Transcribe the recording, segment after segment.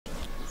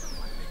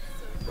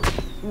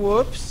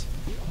Whoops.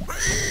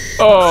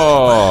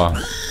 Oh.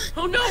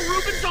 Oh no,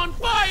 Ruben's on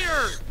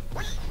fire!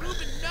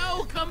 Ruben,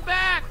 no, come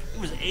back! It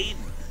was Aiden,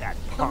 that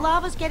The punk.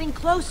 lava's getting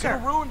closer.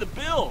 Gonna ruin the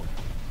build.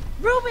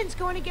 Ruben's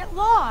going to get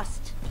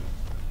lost.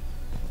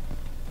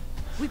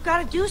 We've got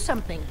to do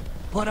something.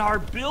 But our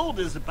build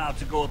is about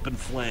to go up in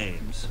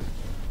flames.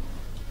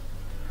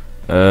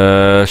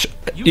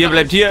 Ihr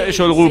bleibt hier, ich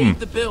hol Ruben.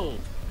 The build.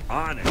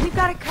 On it. We've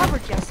got it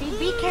covered, Jesse.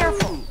 Be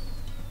careful.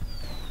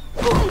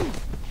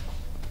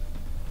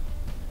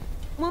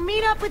 We'll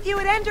meet up with you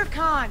at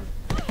EnderCon.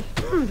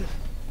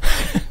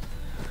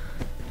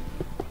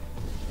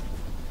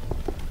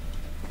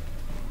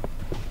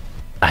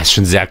 Ah, ist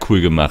schon sehr cool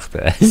gemacht.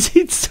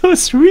 Sieht so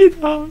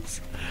sweet aus.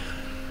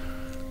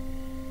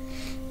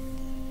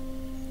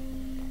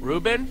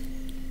 Ruben,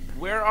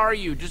 where are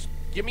you? Just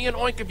give me an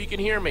oink if you can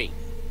hear me.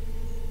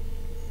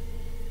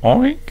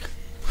 Oink.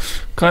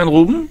 Kein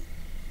Ruben?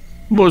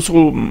 Wo ist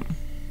Ruben?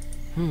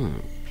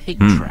 Pig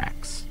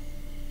tracks.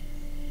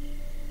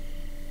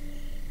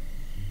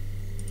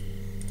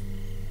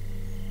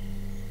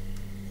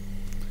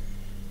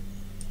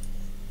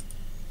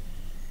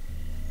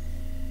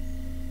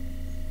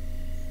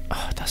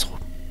 Ah, das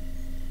Ruben.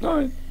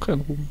 Nein, kein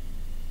Ruben.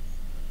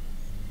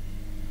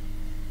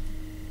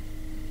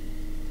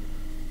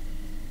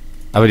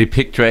 Aber die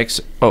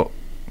Pick-Tracks... Oh,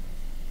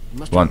 You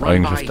must waren have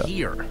run eigentlich by auf der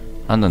here.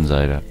 anderen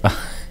Seite.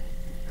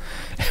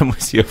 Er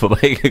muss hier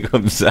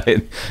vorbeigekommen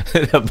sein.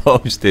 Der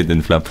Baum steht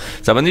in Flammen.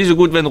 Ist aber nicht so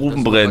gut, wenn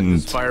Ruben Doesn't look like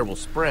brennt. this fire will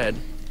spread.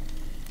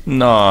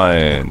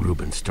 Nein.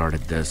 Ruben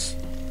started this.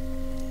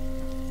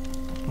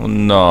 Oh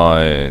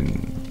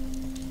nein.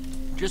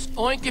 Just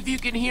oink if you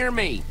can hear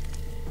me.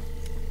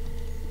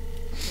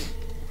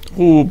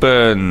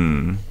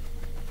 Ruben.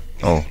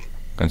 Oh,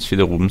 ganz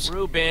viele Rubens.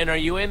 Ruben, are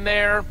you in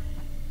there?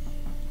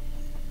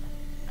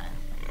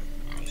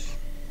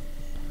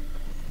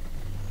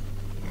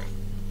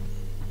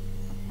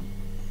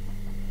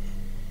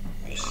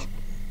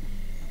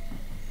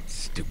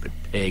 Stupid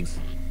pigs.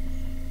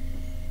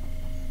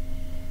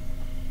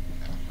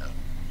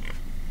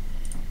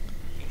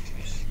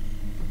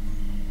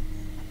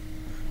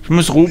 Ich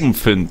muss Ruben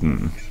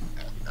finden.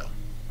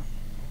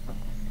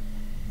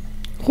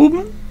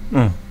 Ruben?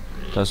 Hm,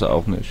 das ist er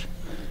auch nicht.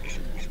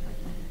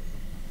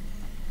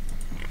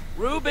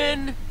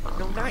 Ruben!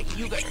 No, not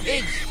you, the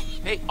pigs!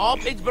 Hey, all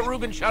pigs but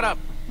Ruben, shut up!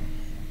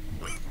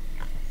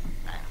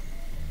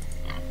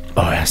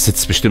 Oh, er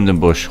sitzt bestimmt im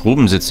Busch.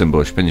 Ruben sitzt im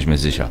Busch, bin ich mir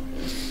sicher.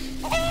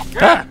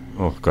 Ah!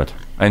 Oh Gott,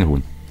 ein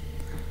Huhn.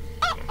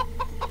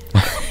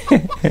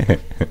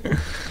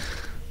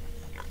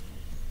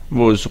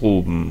 Wo ist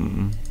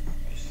Ruben?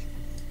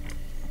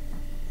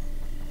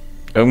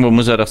 Irgendwo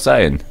muss er doch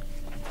sein.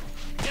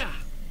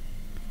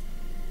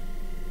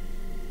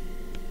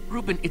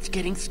 Ruben, it's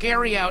getting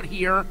scary out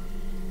here.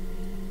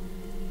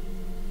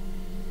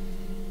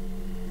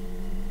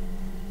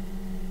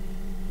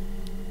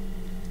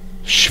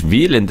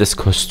 Schwelendes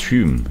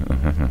Kostüm.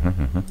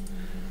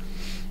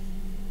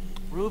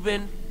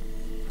 Ruben?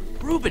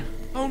 Ruben!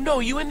 Oh no,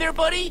 you in there,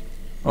 buddy?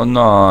 Oh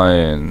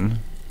nein.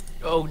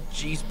 Oh,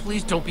 jeez,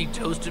 please don't be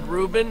toasted,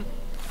 Ruben.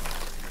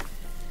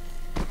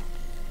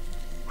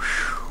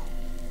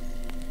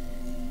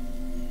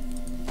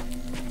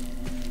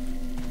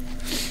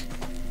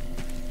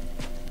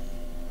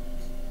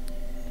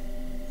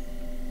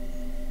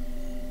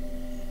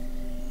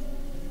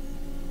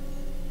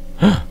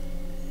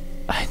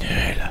 Eine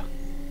Höhle.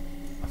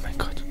 Oh mein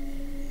Gott.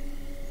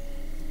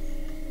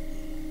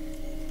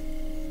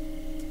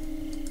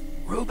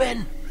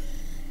 Ruben!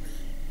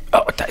 Oh,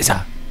 da ist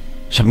er.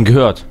 Ich habe ihn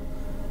gehört.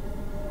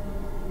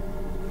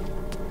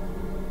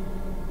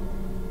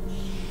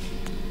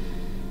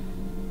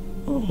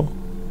 Oh.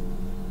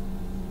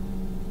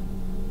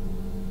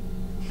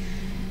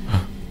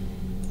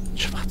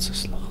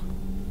 Schwarzes Loch.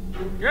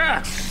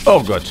 Yeah!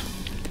 Oh Gott.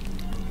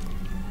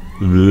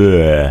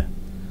 Bäh.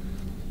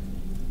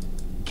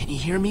 Can you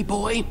hear me,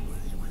 boy?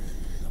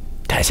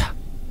 Da ist er.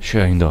 Ich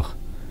höre ihn doch.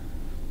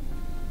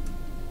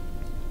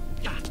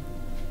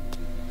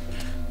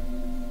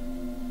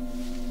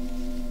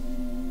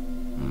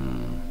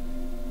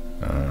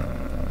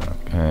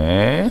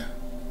 Okay.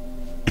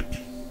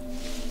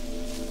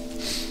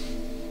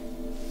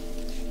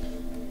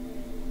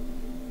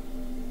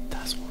 Da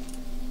ist Ruben.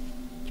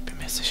 Ich bin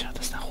mir sicher,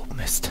 dass da Ruben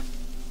ist.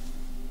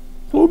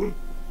 Ruben?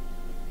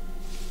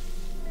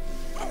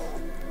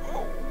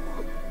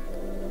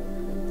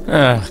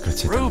 Ach Gott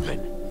sei Dank. Ruben!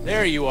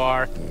 There you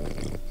are.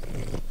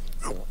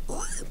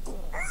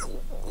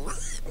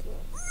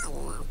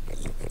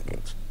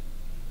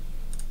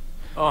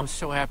 Oh, I'm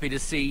so happy to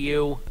see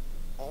you.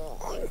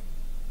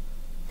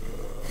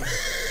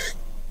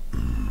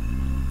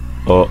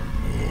 Oh.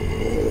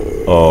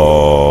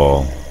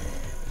 Oh.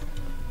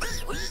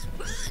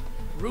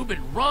 Ruben,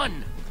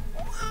 run!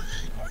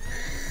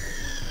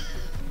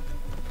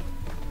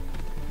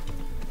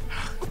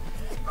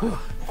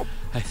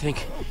 I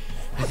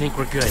think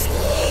we're good.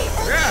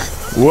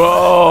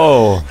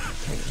 Whoa.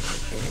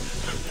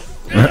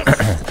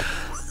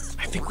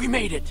 I think we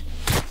made it.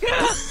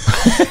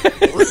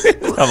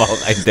 Aber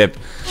auch ein Depp.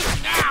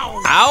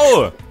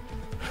 Au!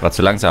 Ich war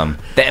zu langsam.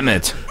 Damn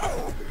it.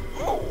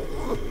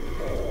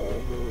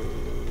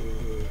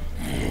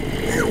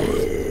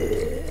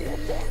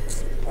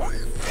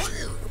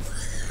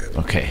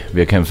 Okay,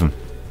 wir kämpfen.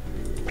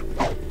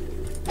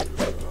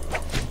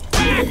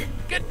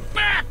 Get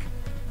back!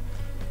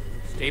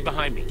 Stay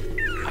behind me.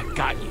 I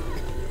got you.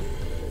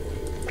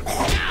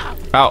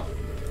 Au.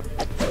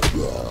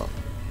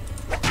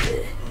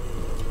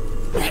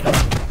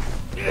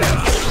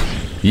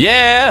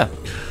 Yeah!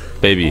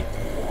 Baby.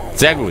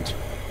 Sehr gut.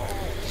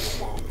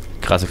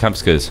 Krasse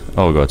Kampfskills.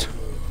 Oh Gott.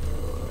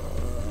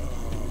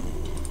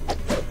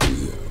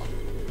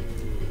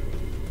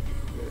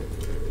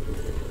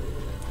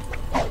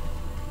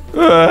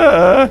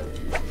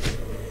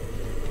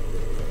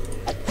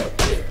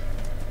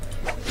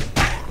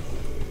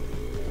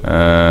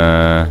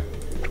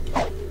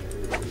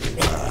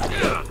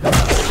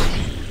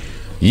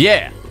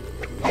 Yeah!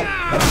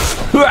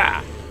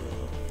 Hua!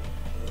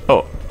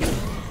 Oh.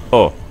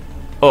 Oh.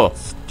 Oh.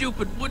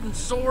 Stupid wooden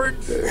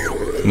swords.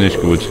 Nicht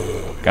gut.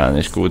 Gar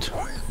nicht gut.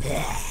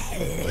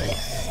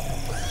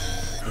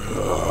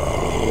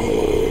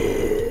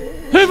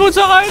 Hilf uns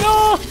doch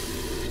einer!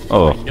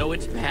 Oh. I know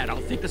it's bad. I'll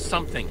think of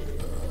something.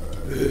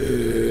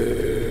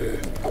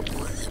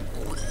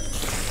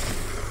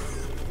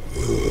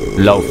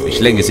 Lauf, ich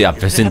lenke sie ab.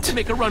 Wir I have to sind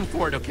make a run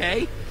for it,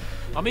 okay?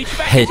 I'll meet you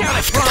back in town,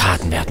 I heldenhafte promise.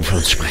 Taten werden für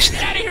uns sprechen.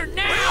 Get out of here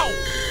now!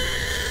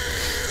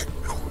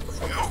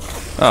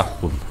 Ah,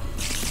 boom.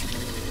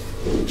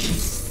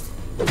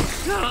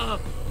 Ah,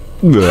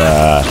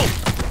 Uah.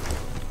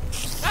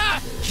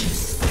 ah,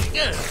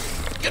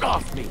 get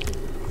off me!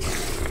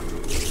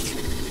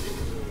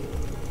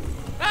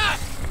 Ah!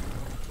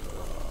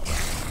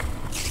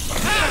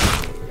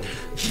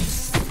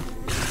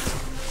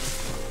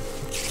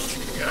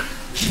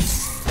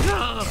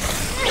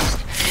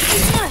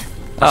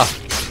 Ah.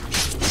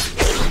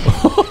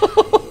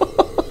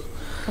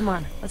 Come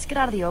on, let's get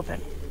out of the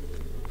open.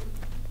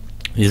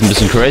 Die ist ein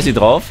bisschen crazy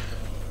drauf.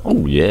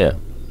 Oh yeah.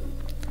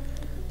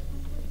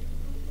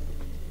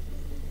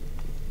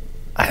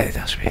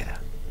 Alter Schwede.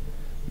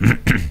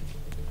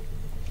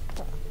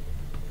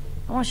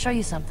 I want to show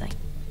you something.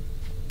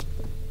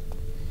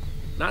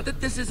 Not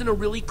that this isn't a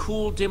really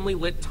cool, dimly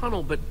lit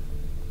tunnel, but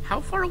how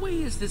far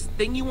away is this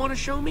thing you want to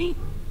show me?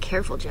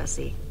 Careful,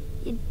 Jesse.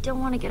 You don't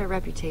want to get a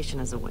reputation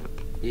as a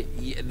wimp.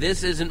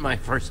 This isn't my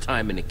first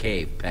time in a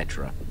cave,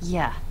 Petra.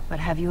 Yeah, but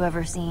have you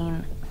ever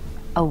seen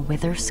a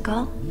wither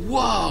skull?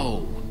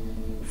 Whoa!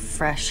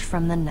 Fresh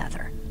from the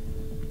nether.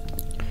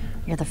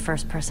 You're the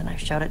first person I've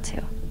showed it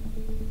to.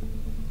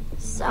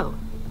 So,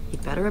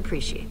 you'd better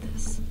appreciate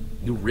this.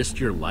 You risked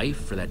your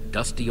life for that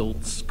dusty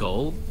old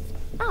skull?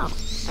 Oh,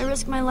 I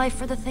risk my life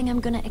for the thing I'm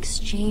gonna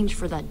exchange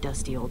for that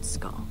dusty old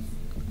skull.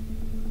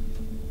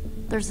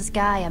 There's this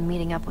guy I'm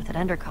meeting up with at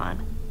EnderCon.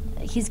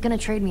 He's gonna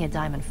trade me a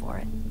diamond for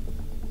it.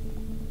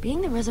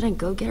 Being the resident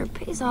go-getter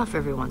pays off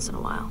every once in a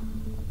while.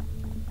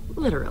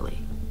 Literally.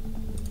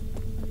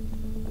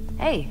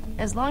 Hey,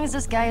 as long as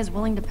this guy is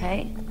willing to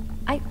pay,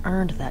 I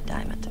earned that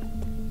diamond.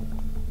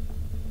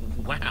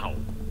 Wow.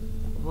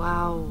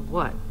 Wow,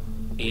 what?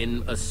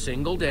 In a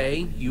single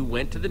day, you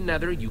went to the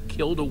nether, you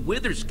killed a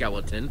wither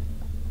skeleton.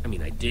 I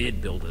mean, I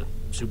did build a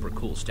super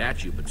cool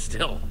statue, but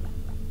still.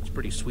 It's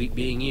pretty sweet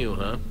being you,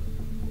 huh?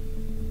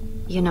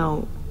 You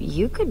know,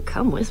 you could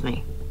come with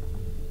me.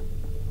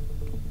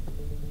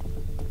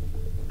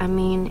 I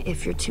mean,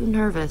 if you're too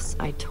nervous,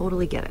 I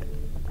totally get it.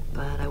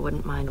 But I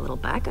wouldn't mind a little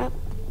backup.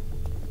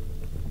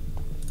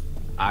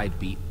 I'd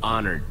be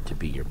honored to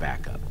be your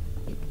backup.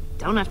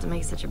 Don't have to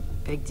make such a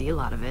big deal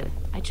out of it.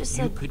 I just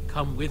You said, could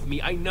come with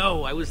me. I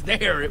know, I was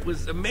there. It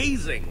was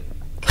amazing.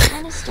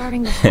 kind of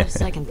starting to have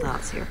second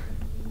thoughts here.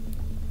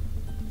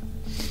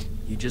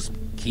 You just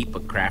keep a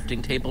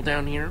crafting table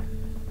down here?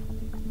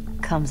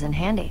 Comes in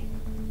handy.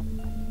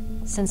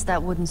 Since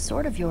that wooden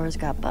sword of yours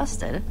got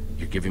busted,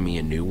 You're giving me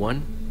a new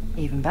one?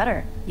 even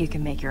better, you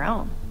can make your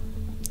own.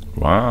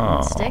 Wow.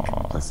 One stick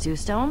plus 2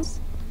 stones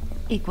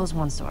equals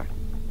 1 sword.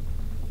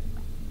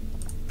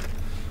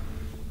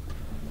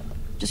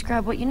 Just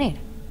grab what you need.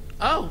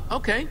 Oh,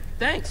 okay.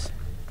 Thanks.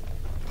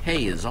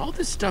 Hey, is all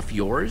this stuff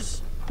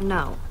yours?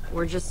 No,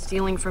 we're just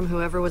stealing from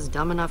whoever was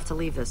dumb enough to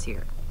leave this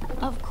here.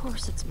 Of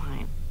course it's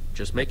mine.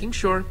 Just making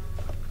sure.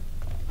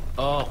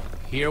 Oh,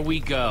 here we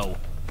go.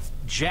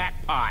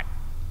 Jackpot.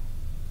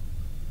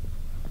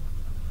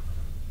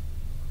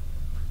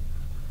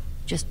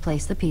 Just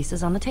place the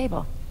pieces on the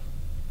table.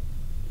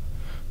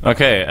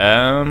 Okay,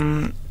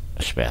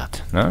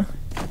 Schwert, ne?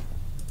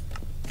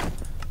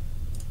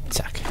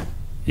 Zack.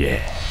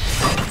 Yeah.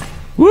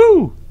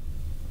 Woo!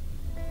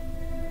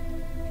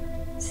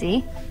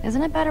 See?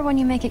 Isn't it better when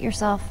you make it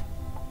yourself?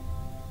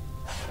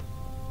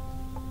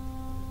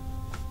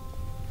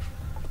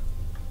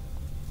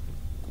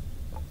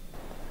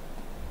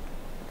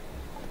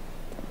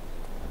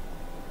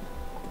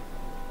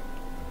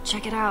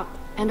 Check it out.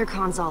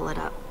 Endercon's all lit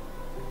up.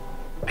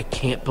 I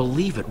can't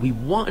believe it. We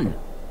won.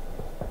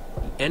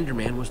 The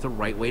Enderman was the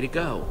right way to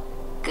go.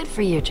 Good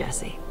for you,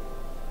 Jesse.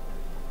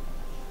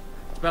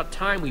 about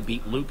time we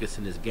beat Lucas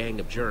and his gang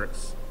of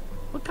jerks.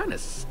 What kind of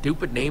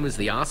stupid name is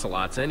the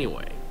Ocelots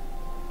anyway?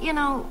 You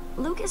know,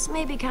 Lucas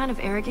may be kind of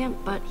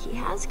arrogant, but he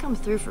has come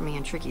through for me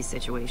in tricky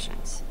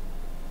situations.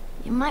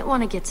 You might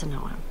want to get to know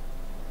him,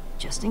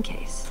 just in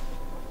case.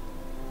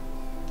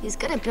 He's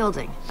good at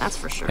building, that's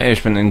for sure. Hey,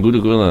 ich bin ein guter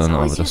Gründer, It's aber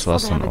always das useful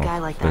war's to dann have a guy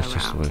auch. like that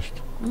Richtig, around,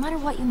 recht. no matter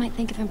what you might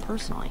think of him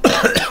personally.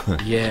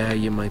 Yeah,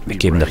 you might be Wir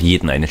geben doch right.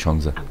 jeden eine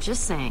Chance. I'm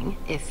just saying,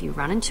 if you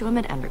run into him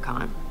at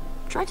EnderCon,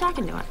 try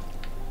talking to him.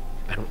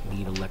 I don't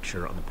need a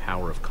lecture on the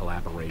power of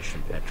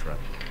collaboration, Petra.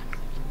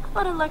 How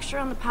about a lecture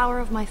on the power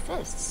of my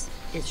fists?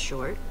 It's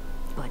short,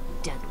 but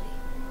deadly.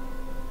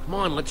 Come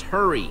on, let's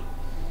hurry.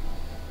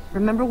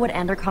 Remember what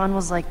EnderCon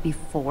was like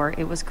before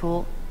it was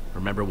cool?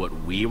 Remember what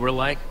we were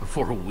like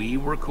before we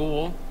were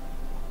cool?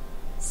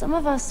 Some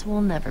of us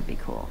will never be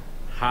cool.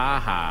 Ha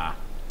ha.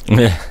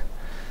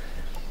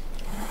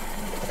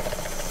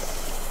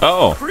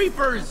 Oh,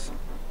 Creepers!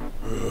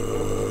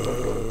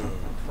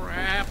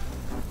 Crap.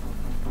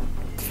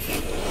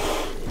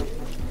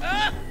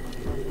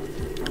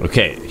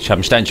 okay, ich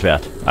habe ein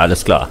Steinschwert.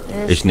 Alles klar.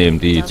 Ich nehme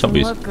die Doesn't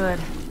Zombies. look good.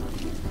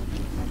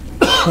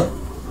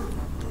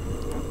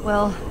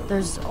 Well,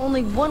 there's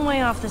only one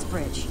way off this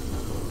bridge.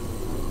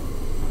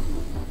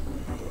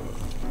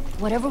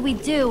 Whatever we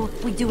do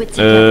it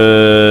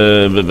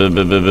together.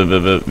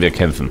 Wir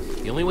kämpfen.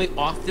 The only way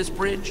off this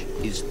bridge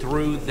is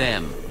through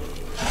them.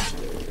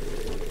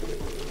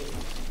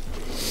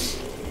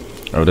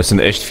 Aber das sind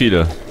echt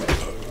viele.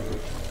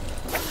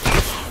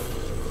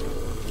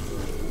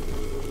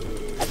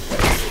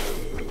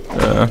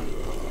 Ja.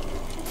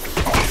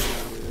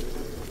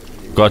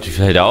 Gott, wie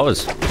viel hält er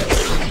aus?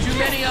 Too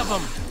many of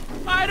them.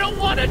 I don't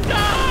want to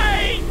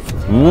die!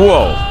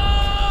 Wow.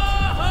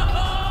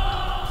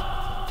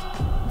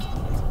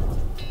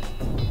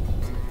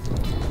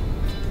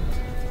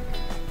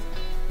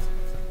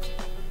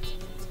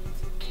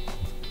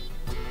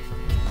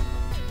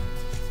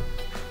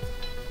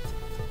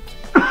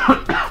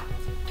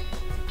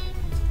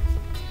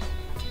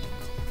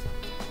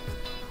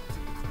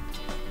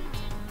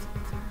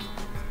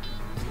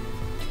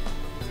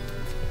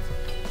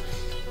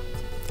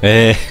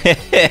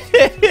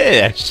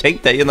 Er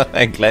schenkt da hier noch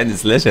ein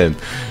kleines Lächeln.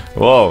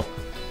 Wow.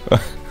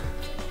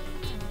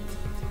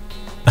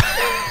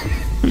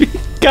 Wie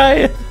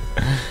geil.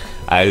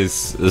 Also,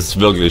 es ist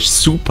wirklich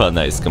super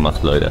nice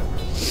gemacht, Leute.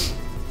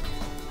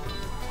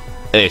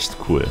 Echt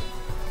cool.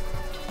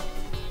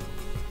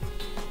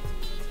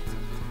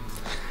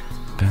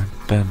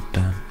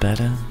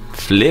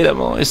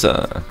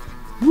 Fledermäuse.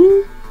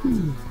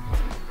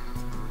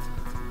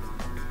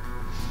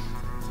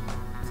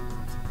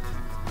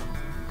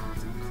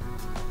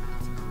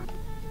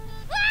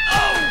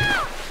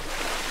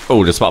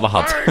 Oh, das war aber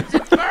hart.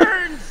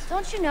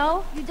 Don't you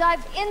know? You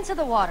dive into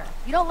the water.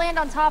 You don't land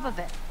on top of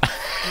it.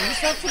 Pull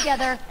yourself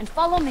together and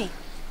follow me.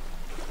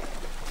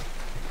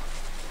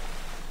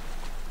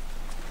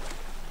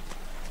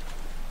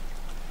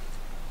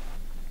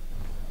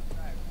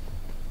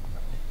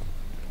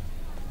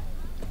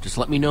 Just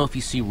let me know if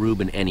you see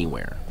Ruben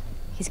anywhere.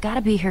 He's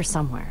gotta be here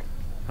somewhere.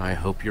 I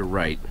hope you're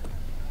right.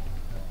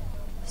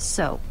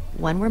 So,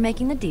 when we're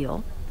making the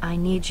deal, I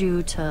need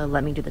you to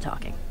let me do the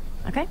talking,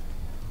 okay?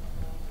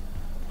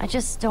 I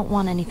just don't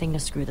want anything to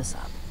screw this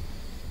up.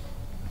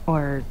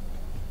 Or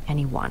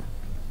anyone.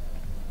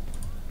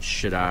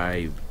 Should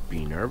I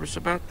be nervous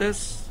about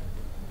this?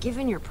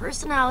 Given your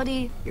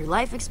personality, your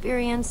life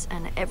experience,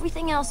 and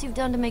everything else you've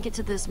done to make it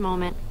to this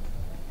moment,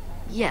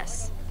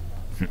 yes.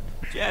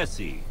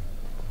 Jesse.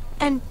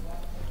 And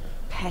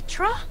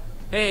Petra?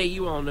 Hey,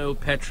 you all know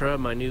Petra,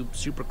 my new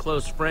super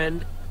close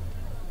friend.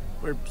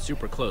 We're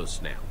super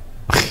close now.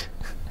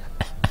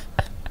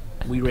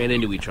 We ran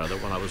into each other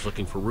when I was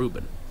looking for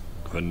Ruben.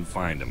 Couldn't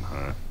find him,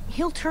 huh?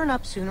 He'll turn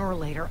up sooner or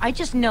later. I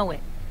just know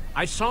it.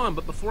 I saw him,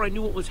 but before I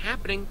knew what was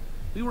happening,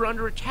 we were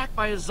under attack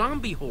by a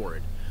zombie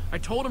horde. I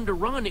told him to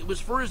run. It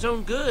was for his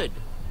own good.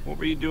 What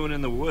were you doing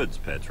in the woods,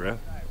 Petra?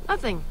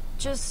 Nothing.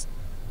 Just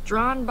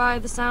drawn by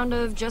the sound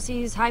of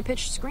Jesse's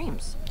high-pitched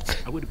screams.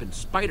 I would have been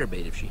spider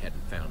bait if she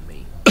hadn't found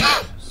me.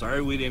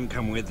 Sorry we didn't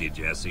come with you,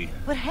 Jesse.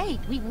 But hey,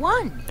 we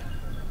won.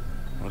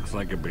 Looks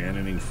like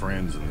abandoning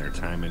friends in their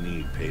time of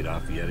need paid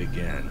off yet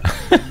again.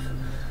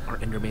 Our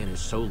Enderman is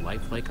so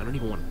lifelike, I don't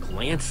even want to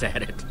glance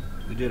at it.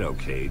 We did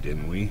okay,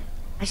 didn't we?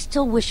 I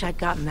still wish I'd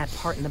gotten that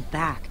part in the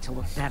back to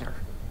look better.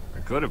 I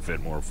could have fit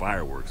more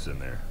fireworks in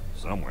there,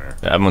 somewhere.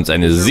 Wir haben uns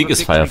eine Throw a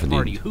Siegesfeier victory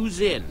party. verdient. Who's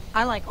in?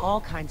 I like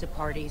all kinds of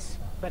parties,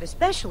 but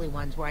especially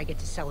ones where I get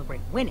to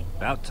celebrate winning.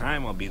 About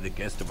time I'll be the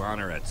guest of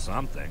honor at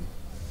something.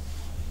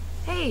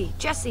 Hey,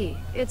 Jesse,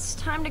 it's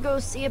time to go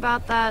see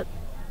about that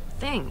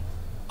thing.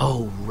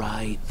 Oh,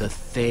 right, the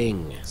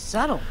thing.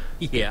 Subtle,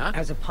 Yeah?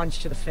 as a punch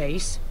to the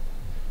face.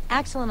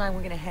 Axel and I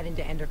were gonna head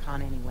into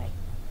EnderCon anyway.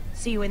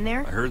 See you in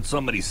there? I heard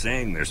somebody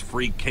saying there's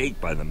free cake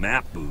by the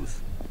map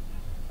booth.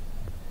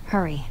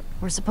 Hurry.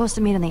 We're supposed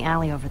to meet in the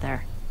alley over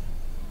there.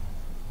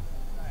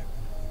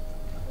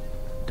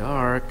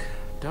 Dark,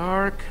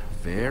 dark,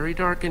 very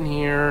dark in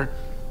here.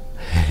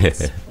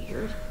 It's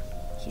weird.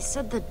 He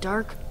said the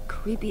dark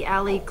creepy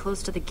alley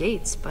close to the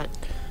gates, but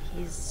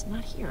he's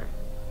not here.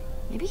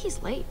 Maybe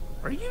he's late.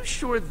 Are you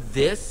sure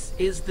this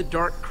is the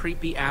dark,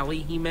 creepy alley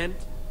he meant?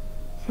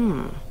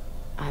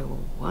 I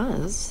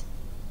was.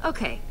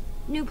 Okay,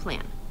 new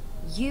plan.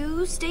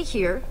 You stay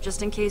here,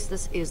 just in case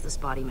this is the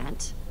spot he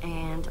meant,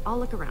 and I'll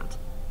look around.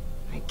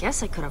 I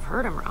guess I could have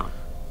heard him wrong.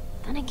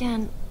 Then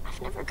again,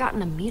 I've never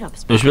gotten a meetup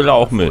spot. Ich will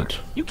auch before. mit.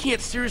 You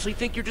can't seriously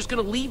think you're just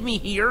gonna leave me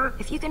here?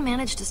 If you can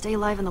manage to stay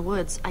alive in the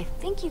woods, I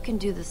think you can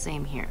do the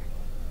same here.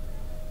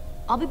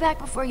 I'll be back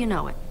before you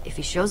know it. If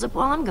he shows up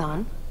while I'm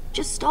gone,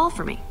 just stall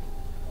for me.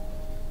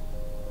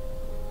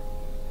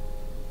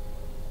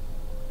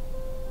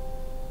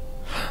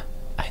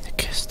 Eine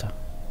Kiste.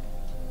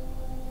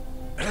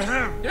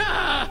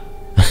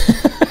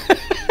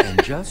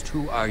 And just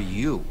who are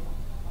you?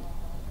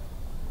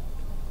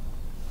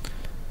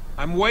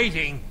 I'm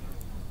waiting.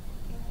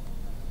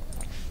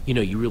 You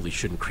know, you really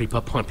shouldn't creep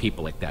up on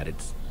people like that.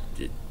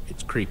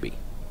 It's creepy.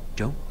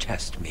 Don't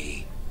test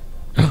me.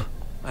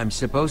 I'm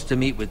supposed to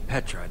meet with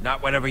Petra,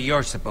 not whatever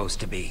you're supposed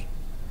to be.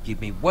 Give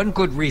me one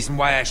good reason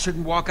why I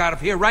shouldn't walk out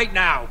of here right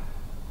now.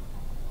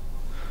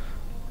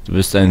 Du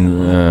bist ein,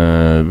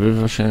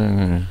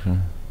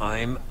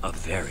 I'm a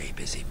very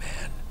busy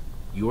man.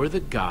 You're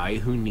the guy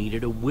who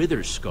needed a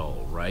wither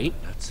skull, right?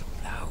 Not so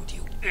loud,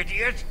 you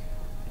idiot.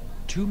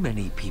 Too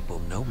many people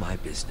know my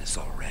business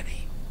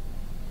already.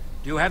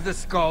 Do you have the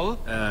skull?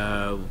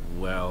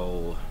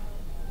 Well...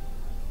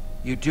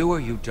 You do or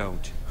you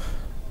don't?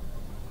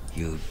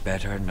 You'd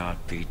better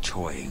not be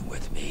toying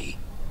with me.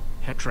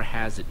 Petra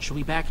has it. She'll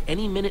be back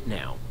any minute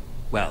now.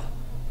 Well,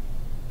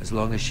 as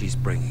long as she's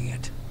bringing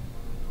it.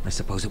 I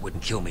suppose it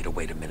wouldn't kill me to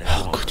wait a minute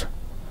longer.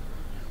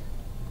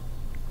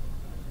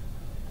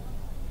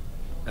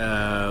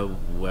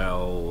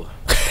 Well...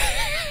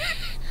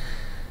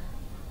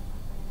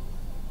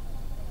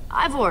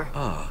 Ivor!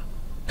 Ah,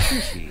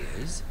 here she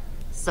is.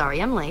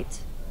 Sorry I'm late,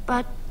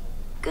 but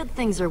good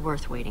things are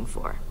worth waiting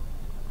for.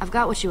 I've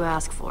got what you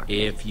asked for.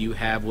 If you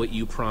have what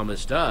you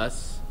promised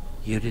us...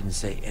 You didn't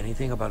say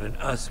anything about an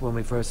us when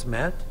we first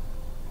met?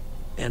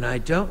 And I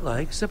don't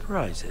like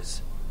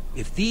surprises.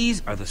 If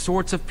these are the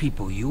sorts of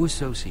people you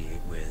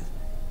associate with,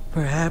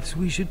 perhaps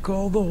we should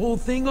call the whole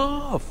thing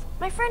off.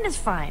 My friend is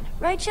fine,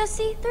 right,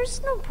 Jesse?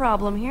 There's no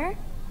problem here.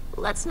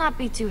 Let's not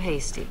be too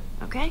hasty,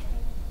 okay?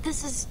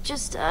 This is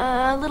just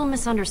a little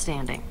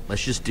misunderstanding.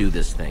 Let's just do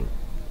this thing.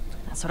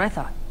 That's what I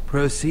thought.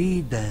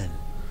 Proceed then.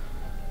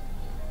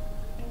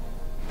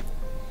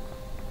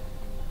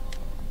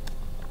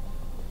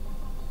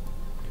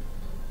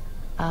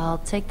 I'll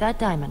take that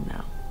diamond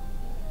now.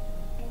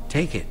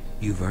 Take it.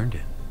 You've earned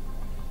it.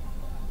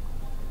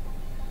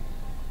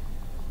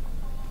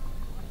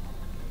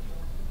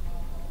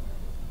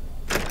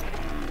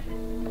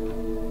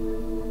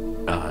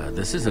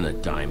 This isn't a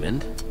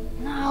diamond.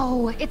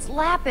 No, it's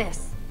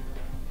lapis.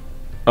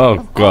 Oh Of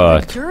all the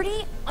Gott.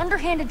 dirty,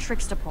 underhanded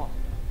tricks to pull.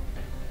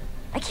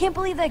 I can't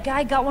believe that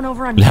guy got one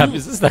over on me.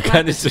 Lapis ist da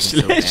gar nicht so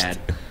So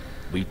schlecht. bad.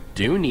 We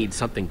do need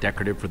something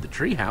decorative for the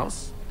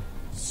treehouse.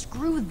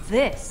 Screw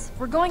this.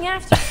 We're going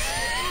after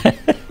him.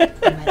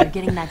 I'm either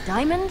getting that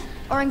diamond,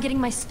 or I'm getting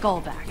my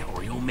skull back.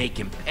 Or you'll make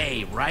him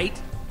pay, right?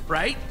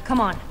 Right? Come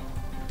on.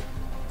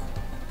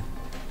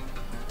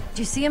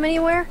 Do you see him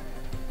anywhere?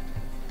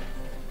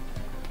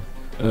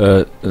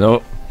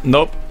 No,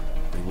 nope.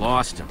 We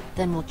lost him.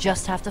 Then we'll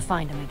just have to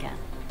find him again.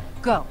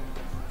 Go.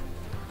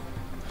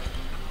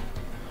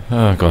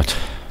 Oh Gott.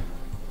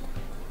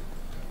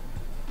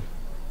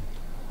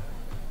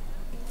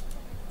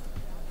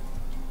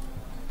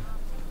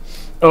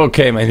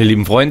 Okay, meine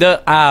lieben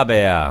Freunde,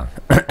 aber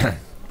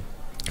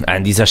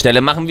an dieser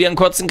Stelle machen wir einen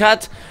kurzen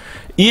Cut.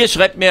 Ihr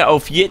schreibt mir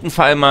auf jeden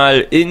Fall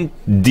mal in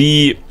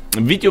die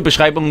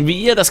Videobeschreibung,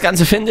 wie ihr das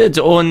Ganze findet,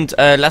 und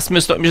lasst mir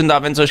ein Däumchen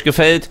da, wenn es euch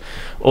gefällt.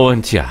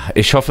 Und ja,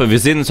 ich hoffe, wir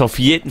sehen uns auf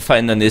jeden Fall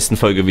in der nächsten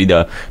Folge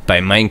wieder bei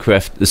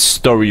Minecraft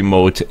Story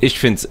Mode. Ich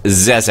finde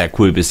es sehr, sehr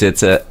cool bis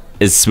jetzt.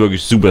 Ist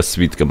wirklich super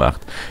sweet gemacht.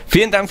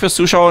 Vielen Dank fürs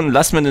Zuschauen,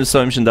 lasst mir ein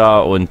Däumchen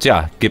da und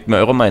ja, gebt mir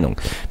eure Meinung.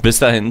 Bis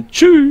dahin,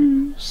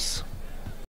 tschüss.